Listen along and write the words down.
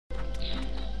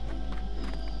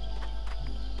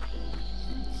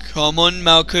Come on,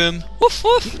 Malcolm. Woof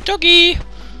woof, doggy.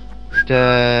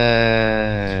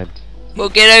 Dead. Well,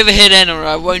 get over here then, or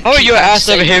I won't. Oh, your ass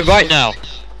over here right now.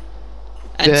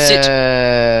 And sit.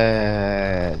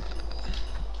 Dead.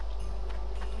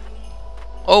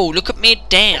 Oh, look at me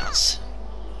dance.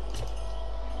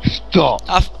 Stop.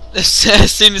 As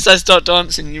soon as I start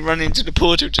dancing, you run into the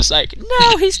portal, just like,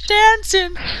 no, he's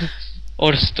dancing.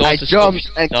 Or just I jumped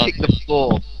and kicked the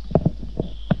floor.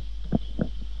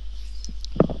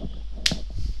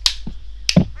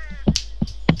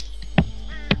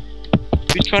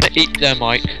 Who's trying to eat their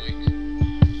mic?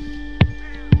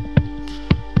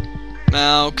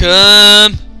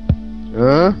 Malcolm,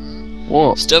 Huh?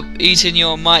 What? stop eating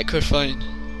your microphone.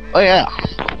 Oh yeah.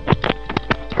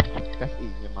 That's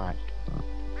easy, Mike.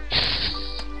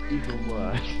 Even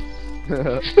worse.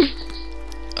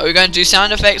 Are we going to do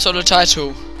sound effects or the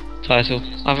title? Title.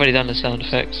 I've already done the sound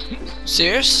effects.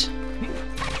 Serious?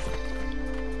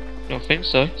 I don't think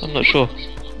so. I'm not sure.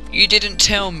 You didn't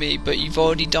tell me, but you've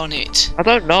already done it. I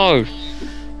don't know.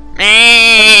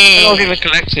 I've not even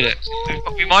collected it.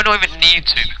 We might not even need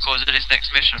to because of this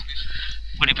next mission.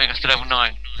 When you bring us to level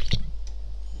 9.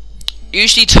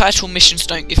 Usually title missions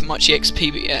don't give much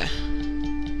XP, but yeah.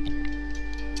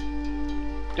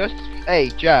 Just, hey,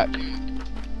 Jack.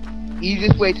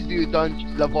 Easiest way to do a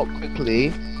dungeon level up quickly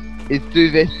is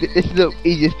do this. This is the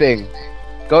easiest thing.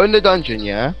 Go in the dungeon,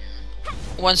 yeah?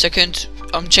 1 second,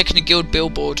 I'm checking the guild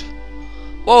billboard.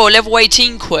 Whoa, level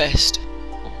 18 quest.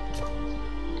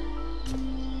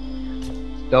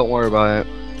 Don't worry about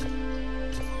it.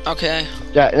 Okay.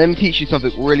 Jack, let me teach you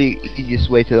something really easiest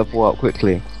way to level up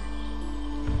quickly.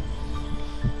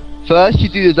 First, you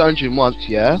do the dungeon once,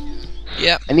 yeah?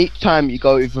 Yep. And each time you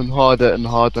go even harder and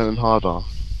harder and harder.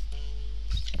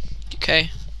 Okay.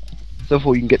 So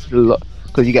therefore you can get to the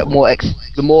because you get more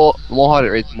the more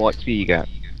harder it is, the more XP you get.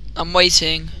 I'm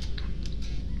waiting.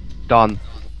 Done.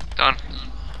 Done.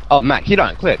 Oh, Max, you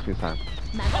done it quick this time.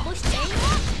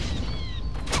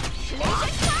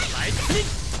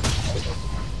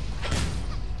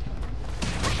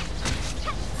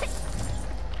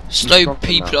 Slow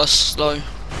people are slow.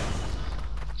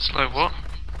 Slow what?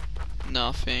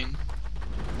 Nothing.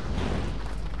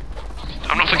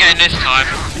 I'm not forgetting this time.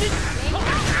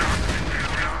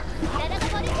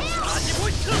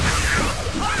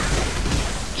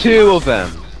 Two of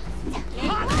them.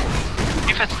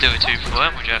 You've had to do it too before,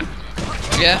 haven't we, Jack?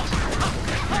 Yeah.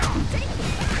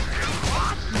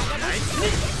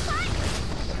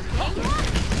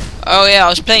 Oh yeah, I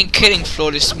was playing Killing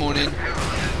Floor this morning.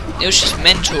 It was just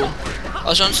mental. I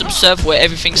was on some server where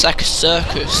everything's like a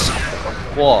circus.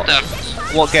 What? No,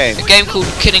 What game? A game called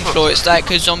Killing Floor. It's like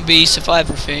a zombie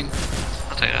survival thing.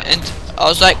 I'll take that. And I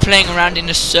was like playing around in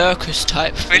a circus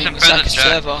type thing. some It's like a presents, Jack.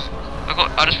 server.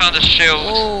 I just found a shield,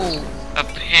 Oh. a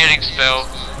healing spell.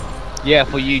 Yeah,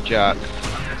 for you, Jack.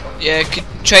 Yeah, could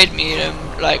trade me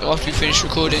like after we finish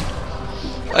recording.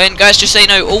 And guys, just so you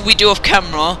know, all we do off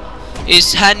camera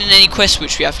is hand in any quests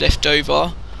which we have left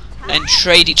over and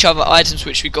trade each other items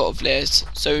which we got of theirs.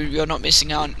 So you're not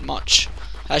missing out on much.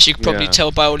 As you can probably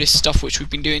tell by all this stuff which we've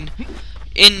been doing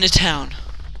in the town.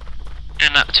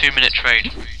 And that 2-minute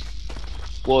trade.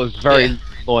 Was very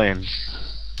annoying.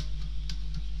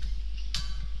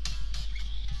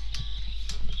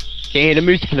 Can you hear the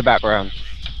music in the background?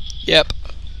 Yep.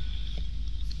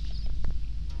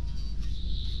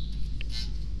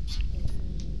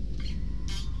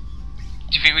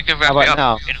 Do you think we can wrap How it about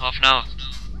up now? in half an hour?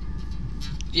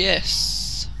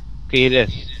 Yes. Can you hear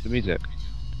this? The music.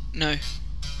 No.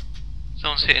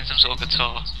 Someone's hitting some sort of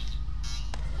guitar.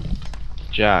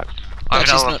 Jack. That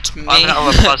is I've not me.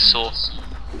 got a buzzsaw.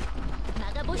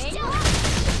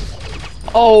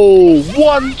 Oh,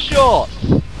 one shot!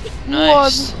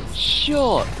 Nice. One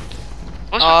shot!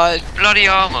 What's with bloody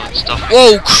armor and stuff?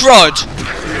 Whoa, crud!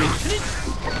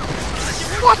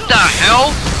 What the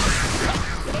hell?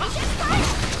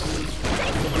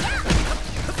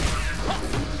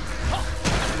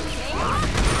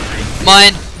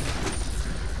 Mine.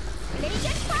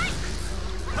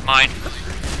 Mine.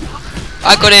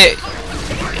 I got it.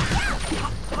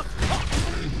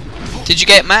 Did you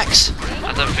get it, Max?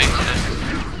 I don't think so.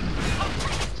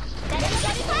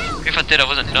 If I did, I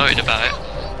wasn't noted about it.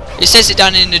 It says it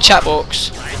down in the chat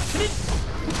box.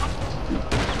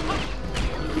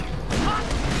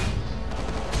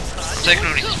 I'm taking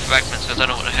all these fragments, I don't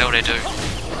know what the hell they do.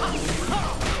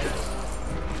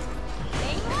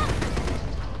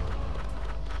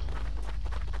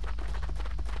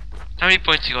 How many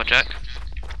points you got, Jack?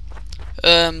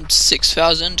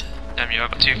 6,000. Damn you, I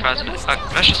got 2,000. Let's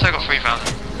just say I got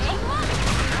 3,000.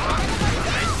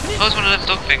 What was one of them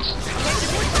dog things?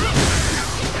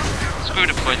 Screw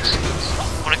the points.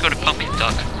 I wanna go to Pumpkin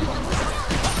Duck.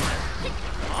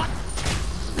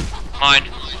 Mine.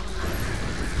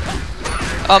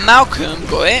 Oh, Malcolm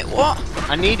got it. What?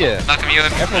 I need it. Malcolm, you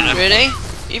have Really?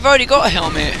 You've already got a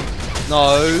helmet.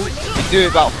 No, you do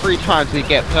it about 3 times to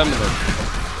get permanent.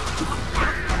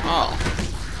 Oh.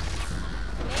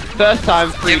 First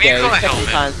time 3 Have you days, got a second helmet?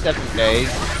 time 7 days,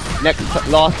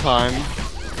 last time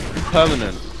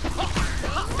permanent.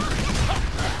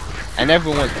 And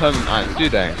everyone wants permanent items, do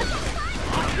they?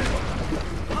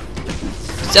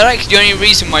 Is that like the only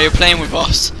reason why you're playing with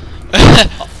us?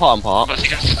 Part and part. Because you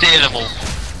can steal them all.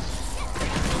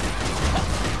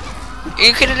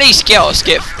 You could at least let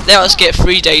us get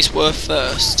 3 days worth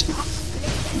first.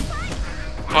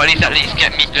 Or at least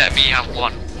let me have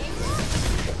one.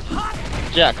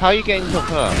 Jack, how are you getting yourself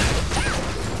hurt?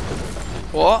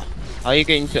 What? How are you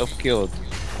getting yourself killed?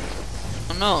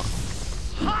 I'm not.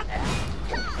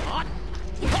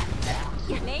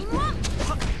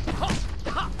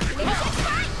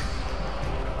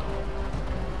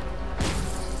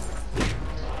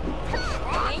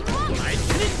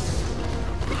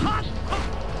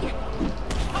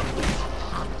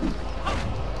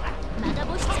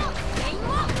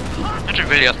 I don't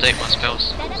really update my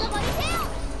spells.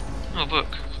 Oh, book.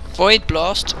 Void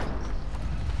Blast.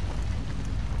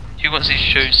 Who wants these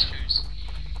shoes?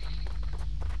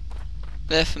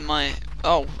 There for my.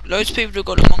 Oh, loads of people have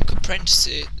got a Monk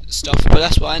Apprentice stuff, but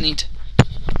that's what I need.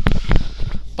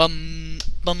 Bum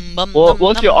bum bum.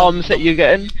 What's your arm set you're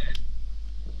getting?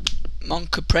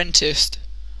 Monk Apprentice.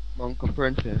 Monk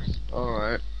Apprentice.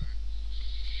 Alright.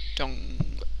 Dun,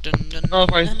 dun, dun, Oh,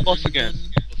 dun, right, dun, boss dun, again.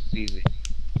 dun. Boss is easy.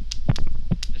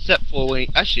 Except for when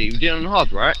actually we did it on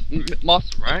hard, right?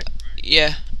 Master, right?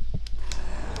 Yeah.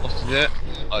 Boss is it?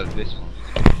 Oh, this one.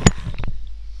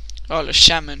 Oh, the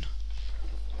shaman.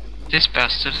 This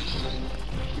bastard.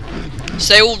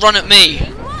 So they all run at me.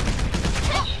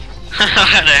 They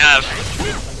have.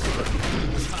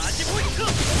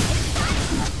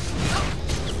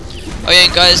 Oh yeah,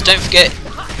 and guys, don't forget,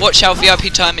 watch our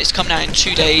VIP time. It's coming out in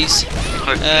 2 days.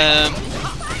 Hopefully.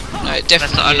 No, it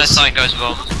definitely Unless is. something goes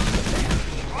wrong.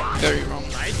 Very wrong.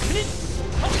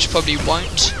 Which probably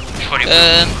won't. Which probably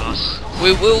will for us.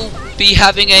 We will be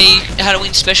having a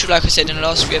Halloween special, like I said in the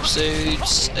last few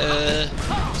episodes.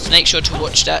 So make sure to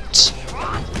watch that.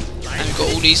 And we've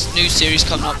got all these new series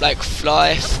coming up, like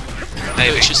Fly,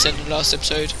 which I said in the last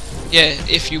episode. Yeah,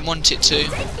 if you want it to.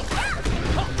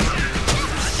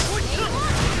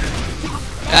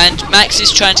 And Max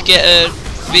is trying to get a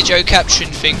video capturing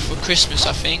thing for Christmas,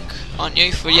 I think, aren't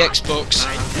you? For the Xbox.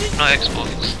 Not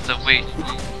Xbox, the Wii.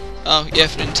 Oh yeah,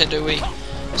 for the Nintendo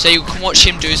Wii. So you can watch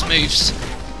him do his moves.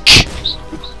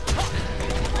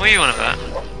 What are you on about?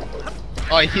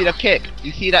 Oh, you see the kick?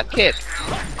 You see that kick?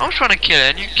 I was trying to kill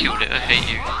it and you killed it. I hate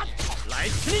you.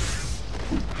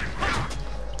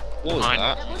 What was Mine.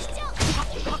 that?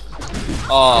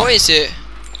 Oh, What is it?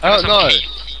 I don't know.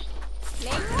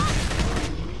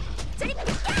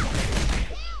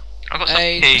 I got some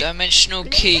A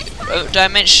key.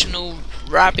 dimensional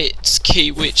rabbit's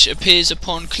key, which appears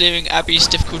upon clearing Abby's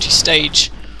difficulty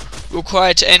stage,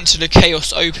 required to enter the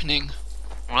chaos opening.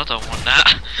 Well, I don't want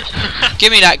that.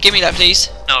 Give me that, please.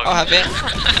 No. I'll have it.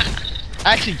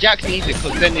 Actually, Jack needs it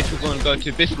because then if we're going to go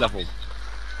to this level.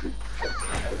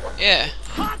 Yeah.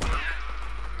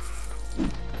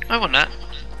 I want that.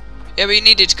 Yeah, we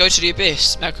needed to go to the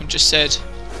abyss. Malcolm just said.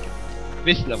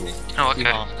 This level. Oh, okay.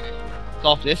 It's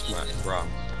off this match, bro.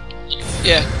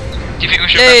 Yeah. Do you think we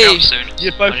should Yay. wrap it up soon?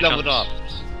 You're both Any leveled chance?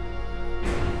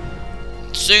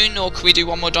 up. Soon, or can we do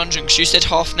one more dungeon? Because you said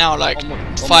half an hour, like One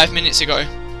more- 5 minutes ago.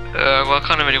 Well, I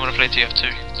kind of really want to play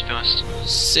TF2, to be honest.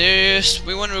 Serious?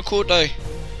 We want to record though.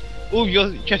 Oh,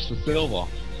 your chest was silver.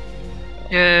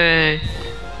 Yay!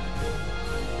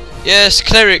 Yes,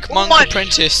 cleric, monk, What?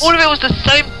 apprentice. All of it was the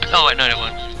same. Oh wait, no, it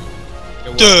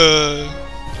wasn't. Duh.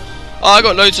 Oh, I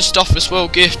got loads of stuff as well,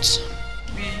 gifts.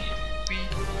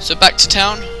 So back to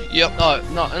town. Yep.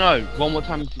 No. One more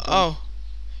time. Oh.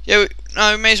 Yeah,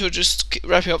 no, we may as well just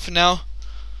wrap it up for now.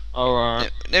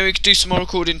 Alright. Then we could do some more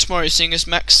recording tomorrow, seeing as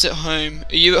Max is at home.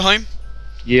 Are you at home?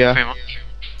 Yeah. Pretty much.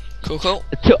 Cool.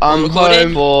 I'm Recording?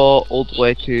 home for all the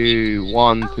way to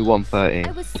 1 to 1:30.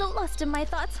 I was so lost in my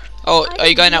thoughts. Oh, I are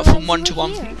you didn't going out from realize 1 you to were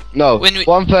 1? here. No, When we-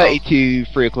 1:30 to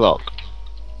 3 o'clock.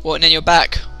 What, and then you're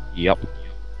back? Yep.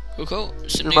 Cool.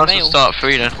 Some We new might as well mail. start at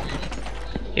 3 then.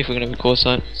 If we're gonna record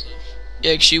something.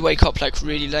 Yeah, 'cause you wake up like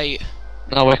really late.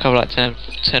 I'll wake up like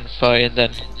 10:30 and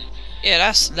then. Yeah,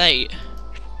 that's late.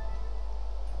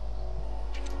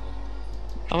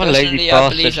 I'm a lazy Personally, I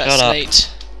bastard, believe shut that's up. late.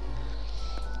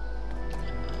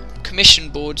 Commission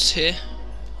boards here.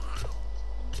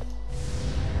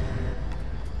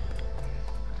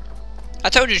 I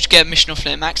told you to get a mission off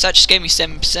there, Max. That just gave me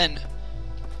 7%.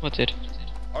 What did?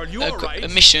 Are you alright? A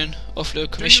mission off the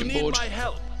commission Do you need board. my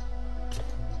help?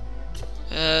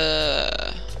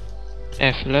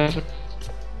 F11.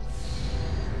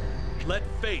 Let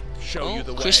fate show you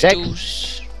the way.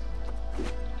 Crystals.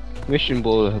 Mission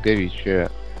ball will give you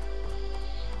shit.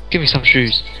 Give me some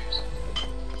shoes.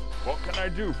 What can I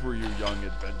do for you, young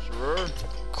adventurer?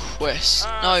 Quest.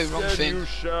 No, Ask wrong and thing. you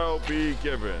shall be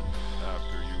given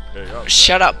after you pay up.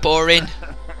 Shut up, boring.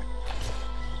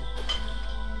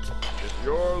 If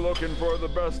you're looking for the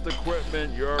best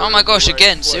equipment, you're Oh my in the gosh, right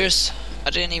again, place. serious? I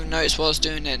didn't even notice what I was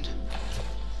doing then.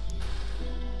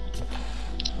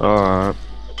 Alright.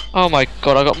 Oh my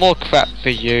god, I got more crap for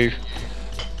you.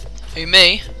 Who,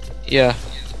 me? Yeah.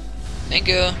 Thank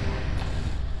you.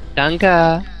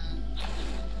 Danke.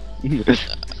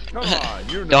 Come on,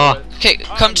 you know Duh. it. Okay,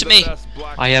 come I'm to the me. best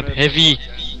I am blacksmith. heavy.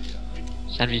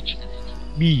 Sandwich.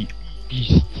 Me,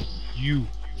 beast, you,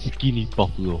 skinny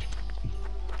buffalo.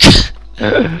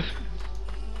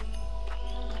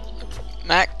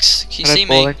 Max, can you Hello, see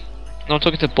boring. me? No, I'm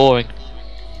talking to boring.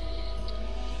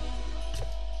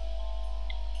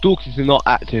 Dorks is not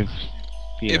active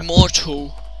penis.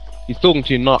 Immortal. He's talking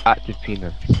to you, not active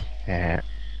penis. Yeah.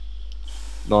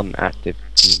 Non-active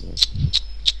penis.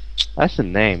 That's the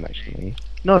name, actually.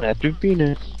 Non-active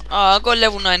penis. Oh, I got a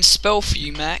level 9 spell for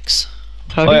you, Max.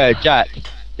 Oh yeah, Jack.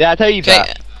 Did I tell you Okay,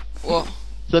 that? what?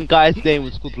 Some guy's name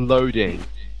was called Loading. ...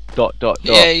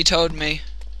 Yeah, you told me.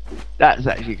 That's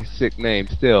actually a sick name,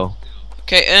 still.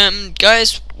 Okay,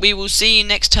 guys, we will see you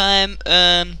next time.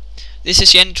 This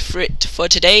is the end for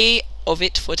today. I'm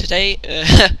just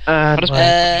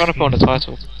trying to find the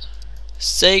title.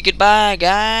 Say goodbye,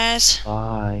 guys.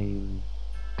 I'm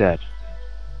dead.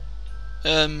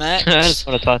 I Max. just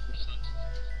found the title.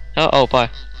 Oh, bye.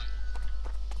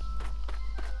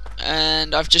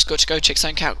 And I've just got to go check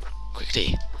something out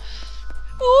quickly.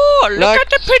 Oh, look Like, at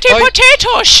the pretty like-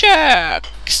 potato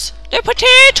shacks! The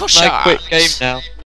potato Like, shacks! quit game now.